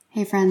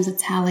Hey friends,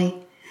 it's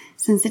Hallie.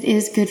 Since it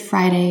is Good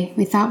Friday,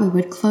 we thought we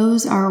would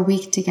close our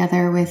week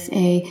together with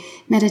a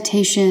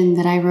meditation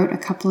that I wrote a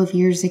couple of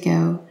years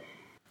ago,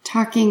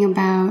 talking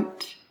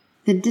about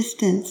the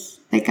distance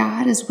that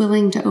God is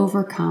willing to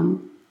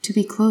overcome to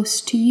be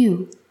close to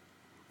you.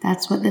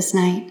 That's what this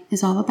night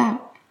is all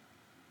about.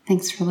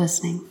 Thanks for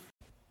listening.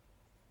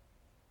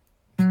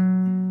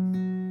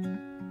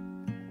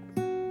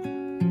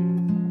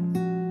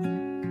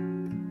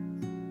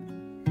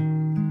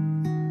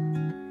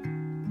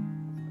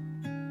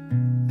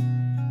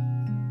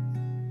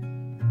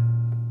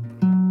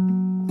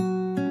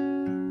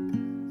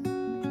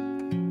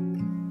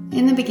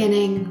 In the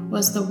beginning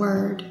was the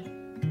Word,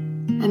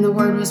 and the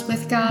Word was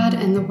with God,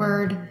 and the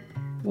Word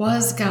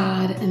was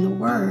God, and the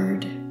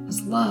Word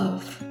was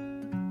love.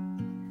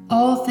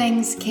 All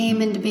things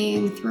came into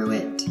being through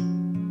it,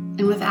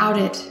 and without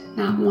it,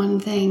 not one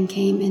thing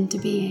came into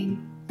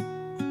being.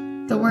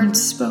 The Word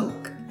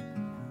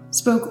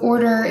spoke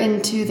order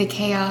into the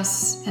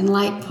chaos, and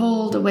light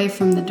pulled away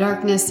from the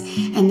darkness,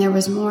 and there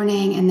was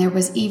morning, and there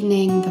was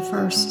evening the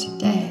first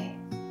day.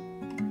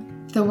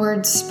 The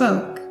Word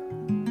spoke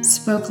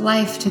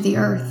life to the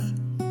earth.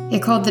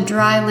 It called the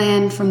dry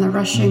land from the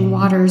rushing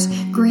waters.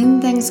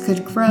 Green things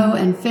could grow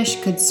and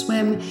fish could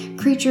swim.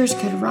 Creatures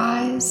could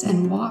rise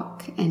and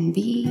walk and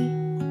be.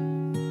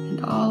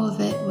 And all of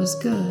it was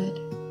good.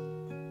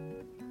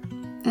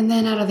 And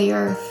then out of the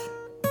earth,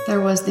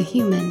 there was the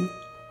human,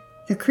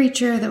 the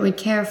creature that would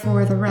care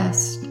for the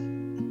rest.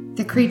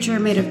 The creature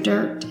made of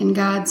dirt in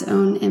God's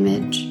own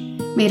image,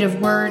 made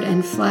of word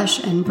and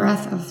flesh and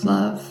breath of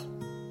love.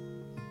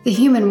 The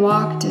human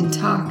walked and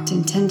talked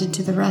and tended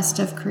to the rest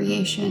of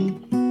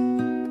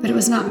creation, but it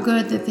was not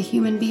good that the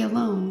human be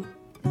alone.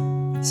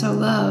 So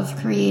love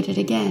created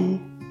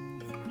again,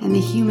 and the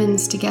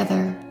humans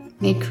together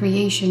made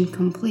creation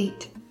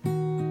complete.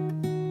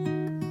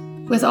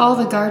 With all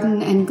the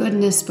garden and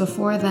goodness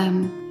before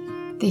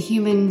them, the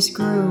humans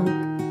grew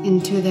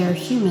into their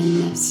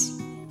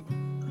humanness.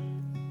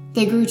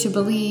 They grew to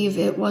believe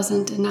it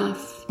wasn't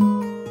enough.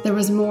 There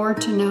was more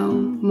to know,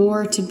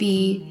 more to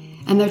be,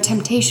 and their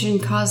temptation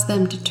caused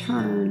them to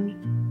turn.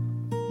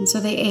 And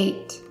so they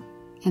ate,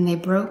 and they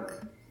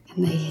broke,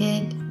 and they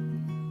hid,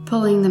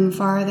 pulling them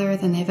farther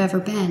than they've ever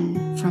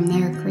been from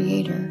their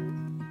Creator.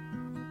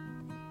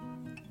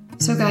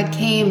 So God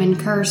came and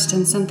cursed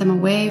and sent them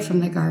away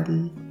from the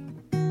garden,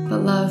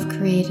 but love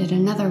created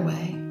another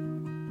way.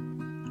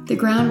 The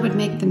ground would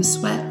make them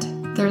sweat,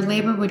 their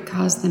labor would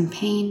cause them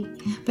pain,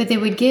 but they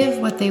would give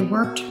what they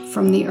worked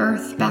from the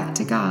earth back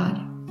to God,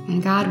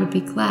 and God would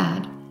be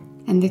glad.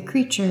 And the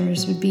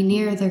creatures would be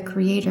near their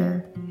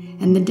Creator,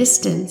 and the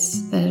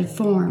distance that had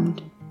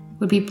formed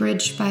would be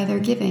bridged by their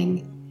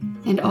giving,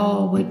 and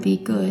all would be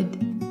good.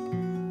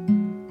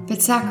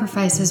 But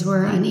sacrifices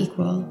were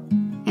unequal,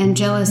 and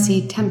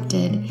jealousy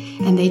tempted,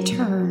 and they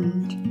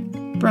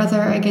turned.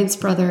 Brother against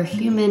brother,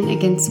 human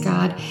against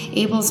God,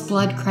 Abel's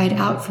blood cried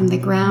out from the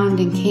ground,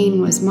 and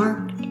Cain was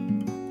marked,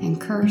 and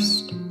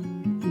cursed,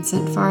 and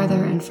sent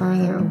farther and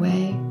farther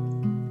away.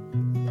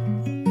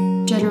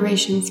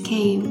 Generations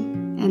came,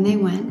 and they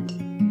went,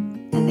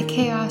 and the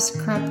chaos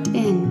crept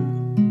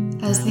in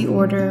as the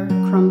order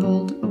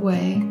crumbled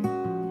away.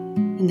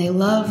 And they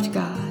loved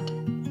God,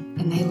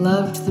 and they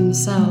loved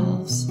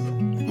themselves,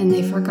 and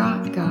they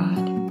forgot God,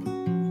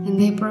 and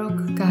they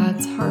broke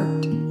God's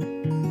heart.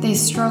 They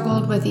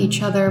struggled with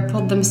each other,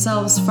 pulled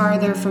themselves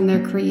farther from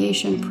their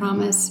creation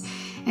promise,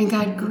 and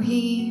God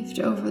grieved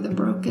over the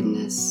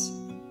brokenness.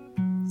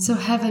 So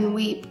heaven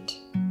wept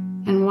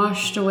and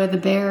washed away the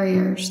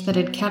barriers that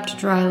had kept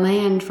dry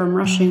land from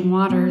rushing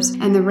waters,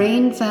 and the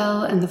rain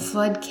fell and the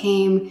flood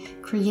came,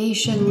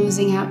 creation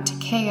losing out to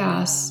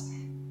chaos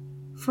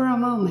for a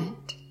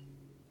moment.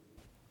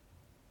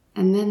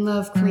 And then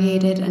love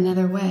created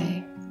another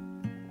way.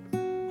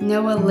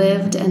 Noah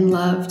lived and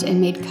loved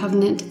and made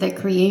covenant that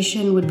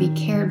creation would be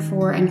cared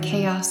for and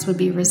chaos would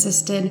be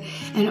resisted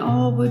and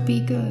all would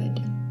be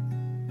good.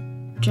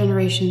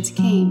 Generations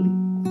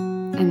came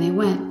and they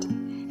went.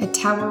 A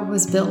tower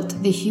was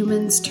built, the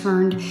humans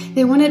turned.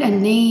 They wanted a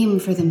name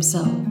for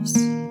themselves.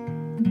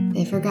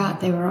 They forgot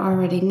they were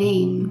already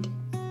named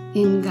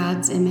in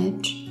God's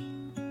image,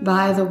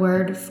 by the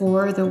Word,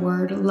 for the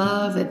Word,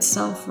 love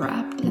itself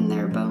wrapped in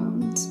their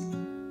bones.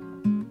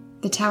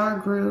 The tower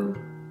grew,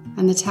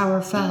 and the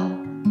tower fell.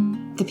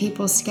 The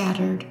people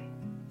scattered,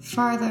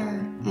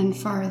 farther and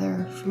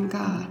farther from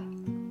God.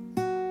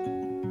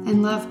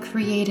 And love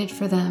created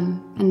for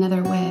them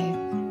another way.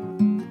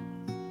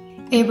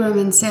 Abram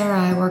and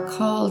Sarai were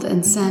called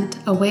and sent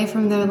away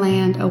from their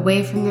land,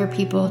 away from their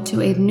people, to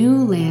a new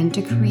land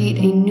to create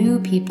a new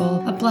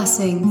people, a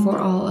blessing for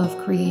all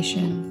of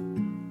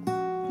creation.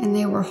 And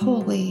they were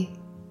holy,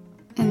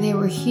 and they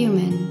were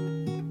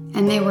human,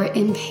 and they were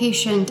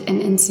impatient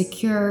and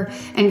insecure,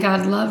 and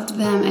God loved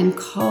them and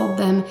called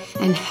them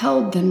and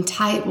held them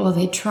tight while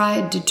they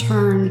tried to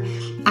turn.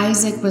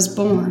 Isaac was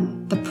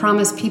born, the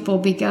promised people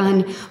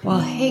begun,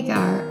 while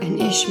Hagar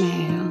and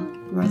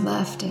Ishmael were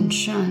left and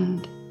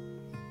shunned.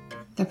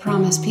 The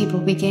promised people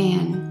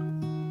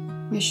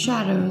began with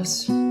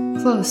shadows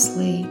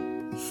closely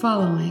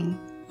following.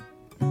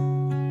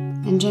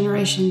 And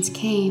generations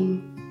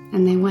came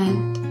and they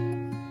went.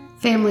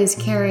 Families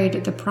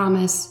carried the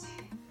promise,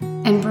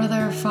 and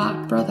brother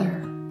fought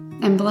brother,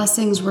 and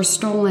blessings were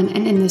stolen,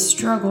 and in the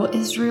struggle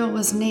Israel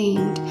was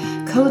named.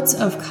 Coats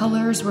of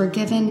colors were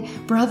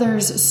given,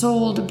 brothers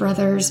sold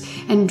brothers,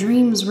 and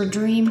dreams were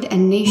dreamed,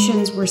 and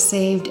nations were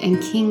saved,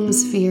 and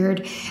kings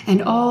feared,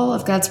 and all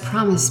of God's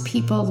promised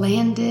people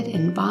landed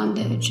in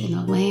bondage in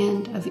the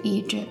land of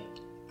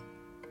Egypt.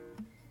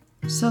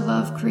 So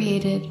love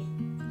created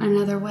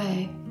another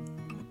way.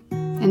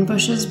 And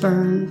bushes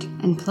burned,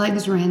 and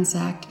plagues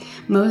ransacked.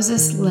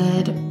 Moses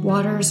led,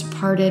 waters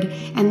parted,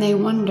 and they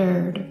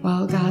wondered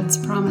while God's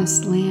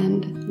promised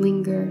land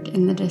lingered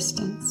in the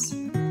distance.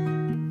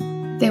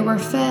 They were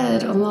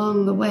fed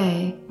along the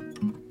way,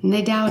 and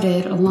they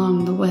doubted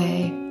along the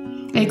way.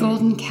 A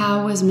golden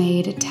cow was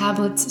made,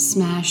 tablets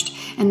smashed,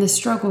 and the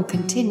struggle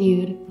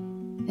continued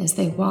as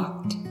they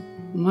walked,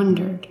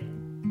 wondered,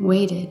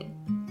 waited.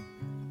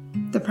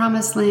 The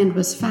promised land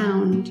was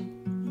found.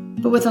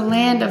 But with a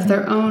land of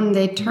their own,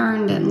 they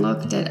turned and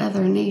looked at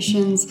other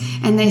nations,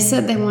 and they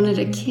said they wanted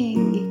a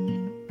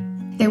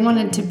king. They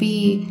wanted to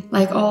be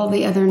like all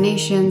the other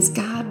nations.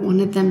 God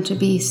wanted them to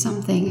be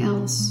something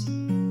else.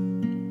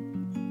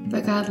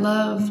 But God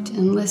loved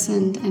and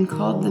listened and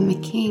called them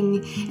a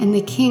king, and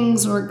the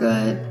kings were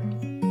good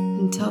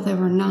until they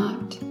were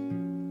not.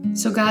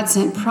 So God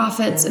sent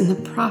prophets, and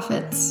the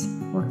prophets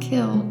were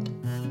killed.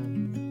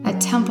 A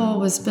temple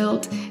was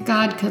built.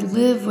 God could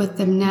live with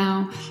them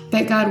now,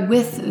 but God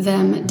with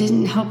them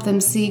didn't help them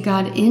see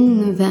God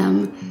in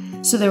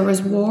them. So there was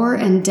war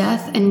and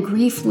death and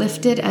grief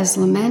lifted as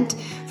lament.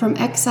 From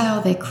exile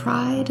they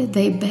cried,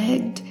 they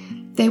begged,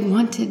 they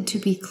wanted to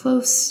be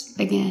close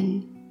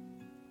again.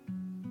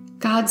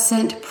 God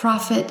sent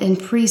prophet and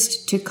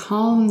priest to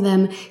calm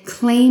them,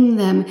 claim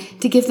them,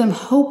 to give them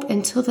hope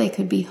until they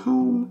could be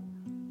home.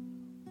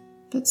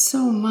 But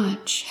so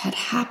much had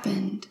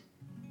happened.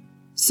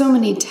 So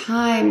many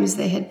times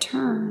they had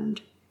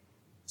turned.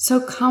 So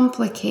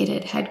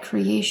complicated had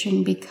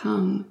creation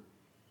become.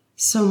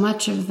 So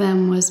much of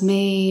them was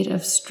made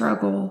of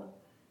struggle,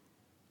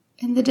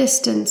 and the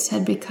distance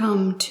had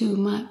become too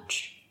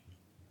much.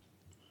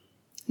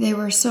 They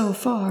were so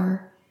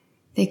far,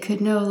 they could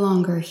no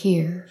longer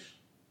hear.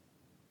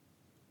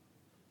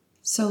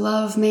 So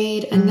love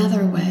made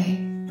another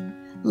way.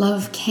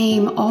 Love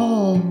came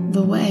all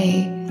the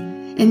way.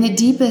 In the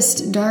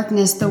deepest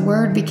darkness, the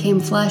Word became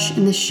flesh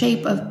in the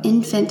shape of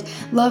infant.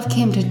 Love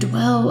came to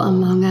dwell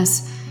among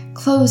us,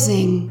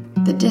 closing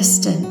the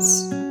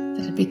distance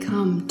that had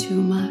become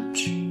too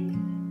much.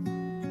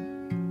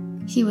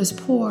 He was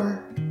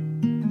poor,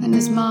 and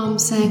his mom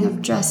sang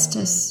of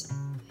justice.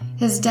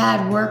 His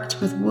dad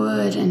worked with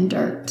wood and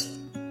dirt,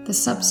 the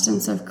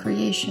substance of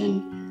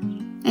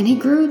creation, and he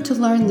grew to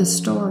learn the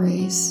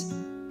stories,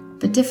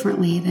 but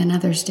differently than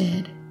others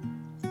did.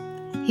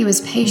 He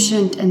was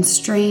patient and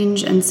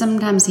strange, and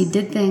sometimes he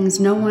did things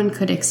no one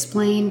could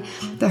explain.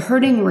 The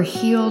hurting were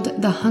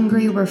healed, the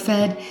hungry were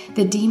fed,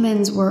 the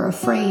demons were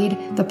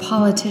afraid, the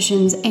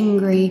politicians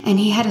angry, and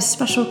he had a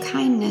special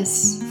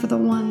kindness for the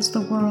ones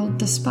the world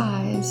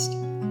despised.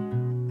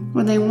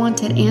 When they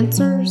wanted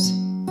answers,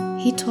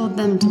 he told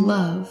them to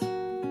love.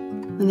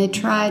 When they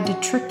tried to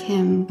trick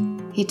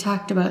him, he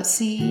talked about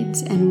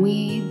seeds and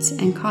weeds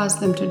and caused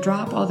them to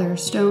drop all their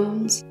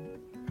stones.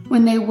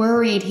 When they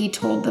worried, he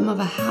told them of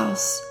a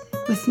house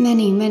with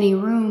many, many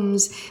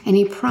rooms, and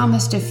he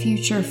promised a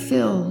future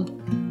filled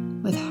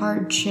with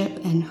hardship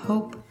and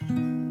hope.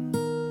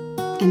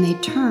 And they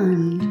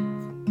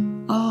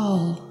turned,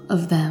 all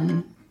of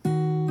them,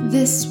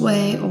 this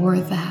way or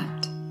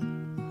that.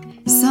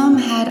 Some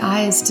had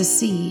eyes to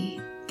see.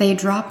 They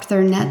dropped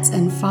their nets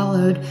and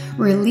followed,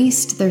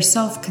 released their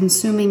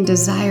self-consuming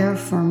desire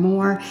for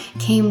more,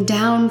 came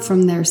down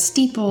from their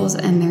steeples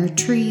and their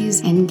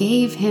trees, and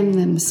gave him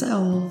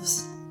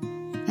themselves.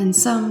 And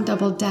some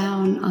doubled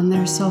down on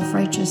their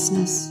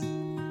self-righteousness,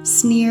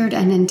 sneered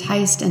and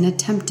enticed and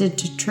attempted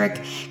to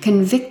trick,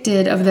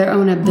 convicted of their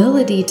own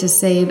ability to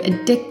save,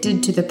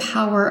 addicted to the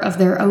power of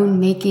their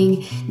own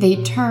making,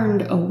 they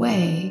turned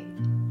away.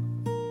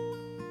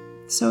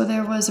 So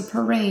there was a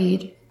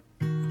parade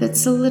that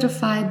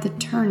solidified the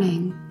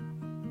turning.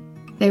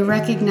 They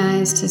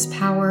recognized his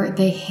power,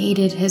 they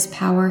hated his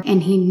power,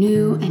 and he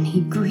knew and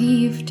he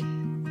grieved,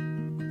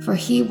 for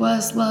he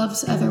was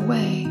love's other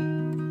way,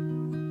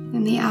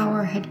 and the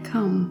hour had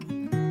come.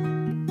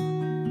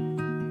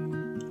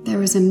 There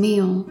was a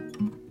meal,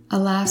 a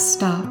last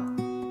stop,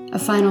 a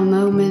final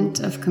moment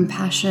of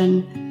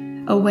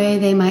compassion, a way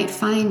they might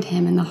find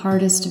him in the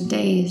hardest of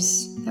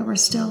days that were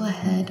still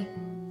ahead.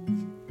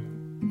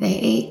 They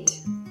ate,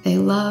 they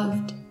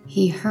loved,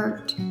 he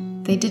hurt,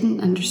 they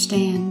didn't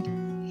understand.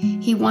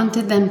 He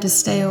wanted them to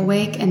stay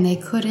awake, and they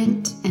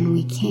couldn't, and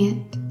we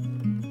can't.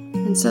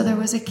 And so there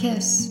was a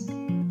kiss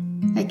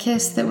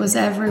that was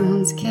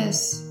everyone's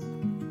kiss,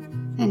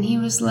 and he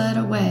was led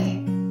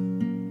away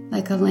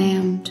like a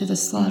lamb to the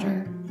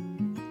slaughter.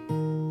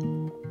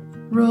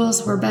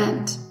 Rules were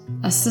bent,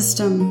 a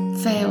system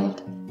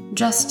failed,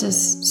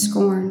 justice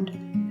scorned,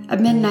 a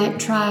midnight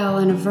trial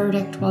and a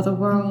verdict while the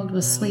world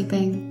was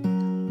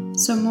sleeping.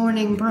 So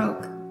morning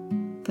broke,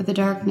 but the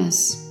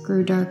darkness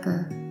grew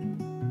darker,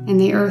 and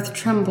the earth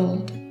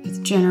trembled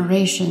with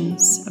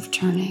generations of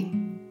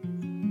turning.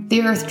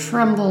 The earth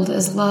trembled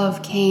as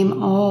love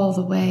came all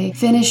the way,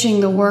 finishing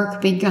the work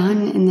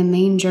begun in the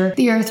manger.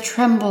 The earth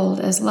trembled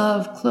as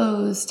love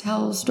closed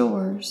hell's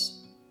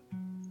doors,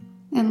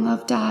 and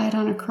love died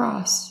on a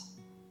cross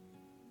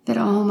that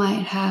all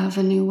might have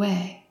a new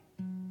way.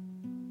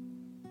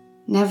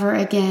 Never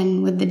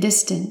again would the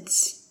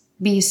distance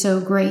be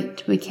so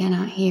great we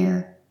cannot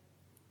hear.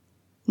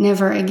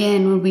 Never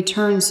again would we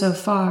turn so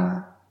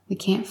far we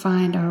can't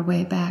find our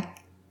way back.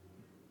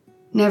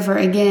 Never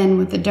again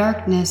would the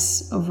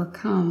darkness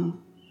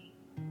overcome,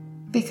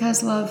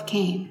 because love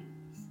came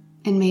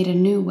and made a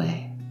new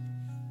way.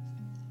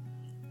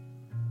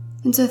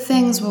 And so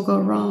things will go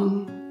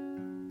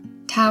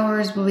wrong.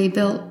 Towers will be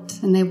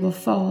built and they will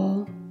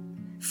fall.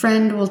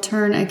 Friend will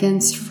turn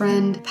against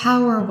friend.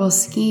 Power will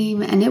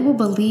scheme and it will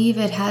believe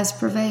it has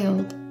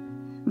prevailed.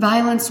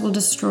 Violence will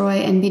destroy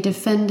and be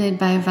defended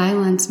by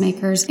violence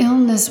makers.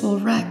 Illness will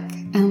wreck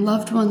and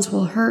loved ones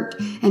will hurt,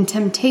 and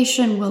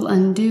temptation will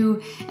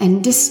undo,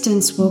 and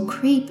distance will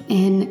creep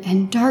in,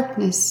 and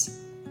darkness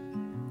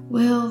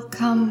will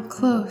come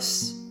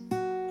close.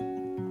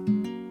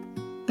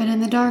 But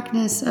in the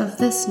darkness of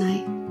this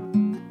night,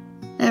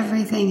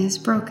 everything is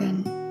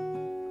broken.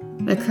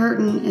 The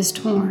curtain is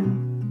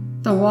torn.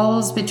 The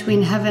walls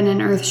between heaven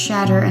and earth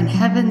shatter, and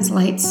heaven's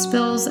light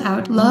spills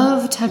out.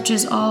 Love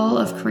touches all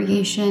of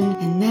creation,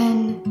 and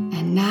then,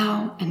 and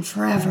now, and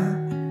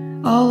forever.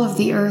 All of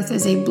the earth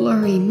is a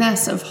blurry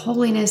mess of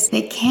holiness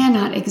that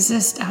cannot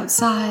exist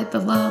outside the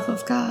love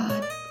of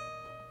God.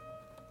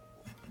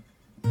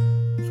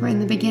 For in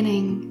the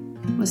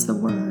beginning was the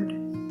Word,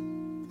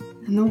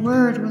 and the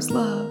Word was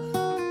love.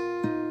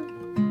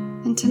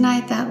 And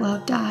tonight that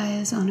love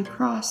dies on a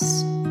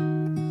cross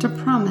to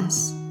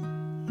promise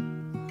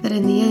that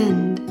in the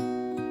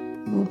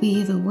end will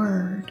be the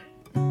Word,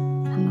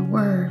 and the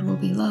Word will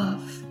be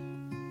love.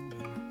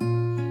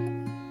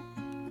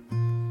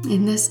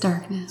 In this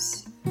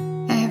darkness,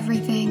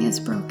 everything is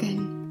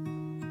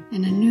broken,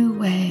 and a new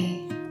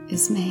way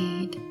is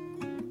made.